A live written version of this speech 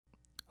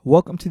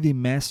Welcome to the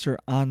Master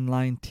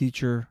Online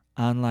Teacher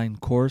online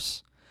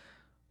course.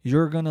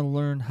 You're going to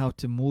learn how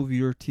to move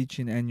your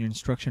teaching and your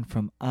instruction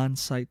from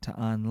on-site to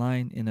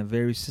online in a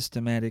very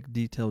systematic,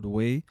 detailed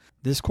way.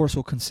 This course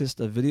will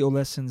consist of video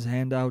lessons,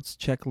 handouts,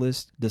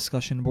 checklists,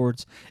 discussion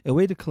boards, a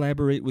way to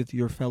collaborate with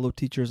your fellow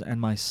teachers and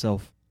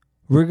myself.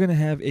 We're going to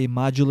have a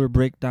modular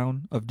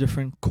breakdown of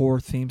different core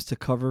themes to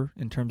cover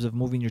in terms of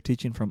moving your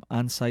teaching from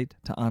on-site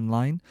to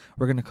online.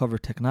 We're going to cover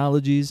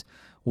technologies,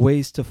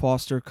 ways to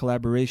foster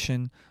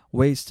collaboration,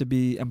 ways to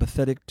be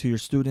empathetic to your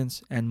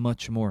students, and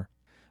much more.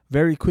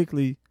 Very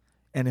quickly,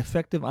 an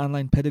effective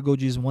online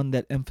pedagogy is one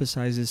that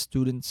emphasizes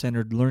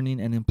student-centered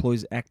learning and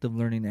employs active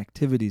learning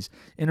activities.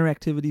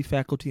 Interactivity,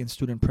 faculty, and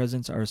student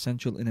presence are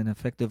essential in an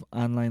effective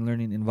online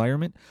learning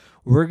environment.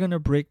 We're going to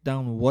break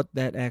down what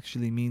that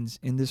actually means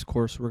in this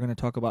course. We're going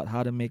to talk about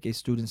how to make a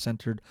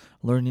student-centered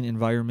learning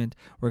environment.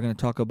 We're going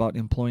to talk about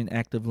employing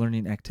active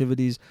learning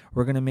activities.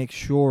 We're going to make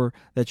sure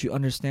that you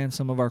understand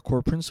some of our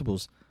core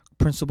principles.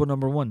 Principle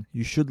number 1,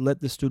 you should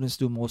let the students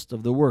do most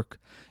of the work.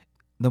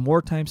 The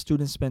more time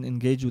students spend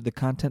engaged with the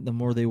content, the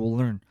more they will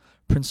learn.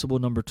 Principle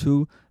number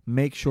 2,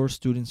 make sure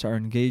students are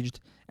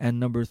engaged. And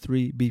number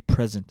 3, be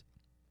present.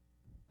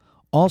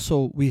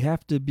 Also, we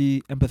have to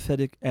be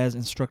empathetic as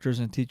instructors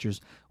and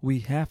teachers. We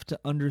have to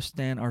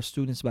understand our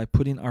students by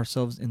putting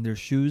ourselves in their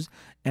shoes,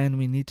 and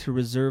we need to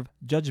reserve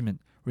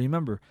judgment.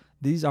 Remember,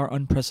 these are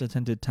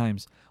unprecedented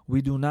times.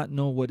 We do not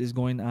know what is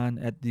going on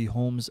at the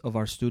homes of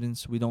our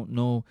students. We don't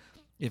know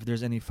if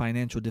there's any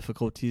financial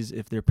difficulties,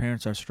 if their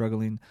parents are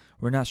struggling.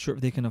 We're not sure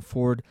if they can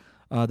afford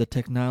the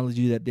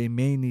technology that they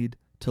may need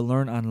to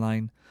learn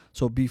online.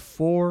 So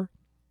before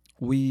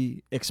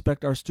we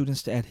expect our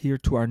students to adhere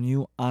to our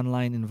new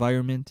online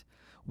environment,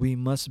 we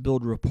must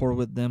build rapport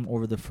with them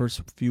over the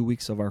first few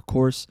weeks of our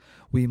course.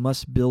 We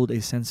must build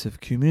a sense of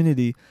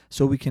community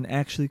so we can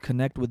actually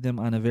connect with them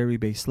on a very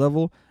base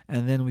level,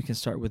 and then we can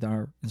start with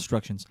our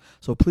instructions.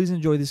 So please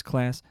enjoy this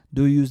class.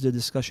 Do use the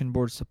discussion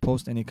boards to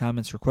post any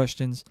comments or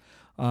questions.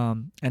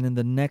 And in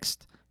the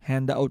next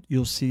handout,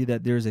 you'll see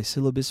that there's a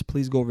syllabus.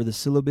 Please go over the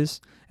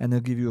syllabus, and they'll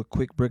give you a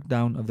quick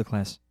breakdown of the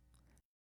class.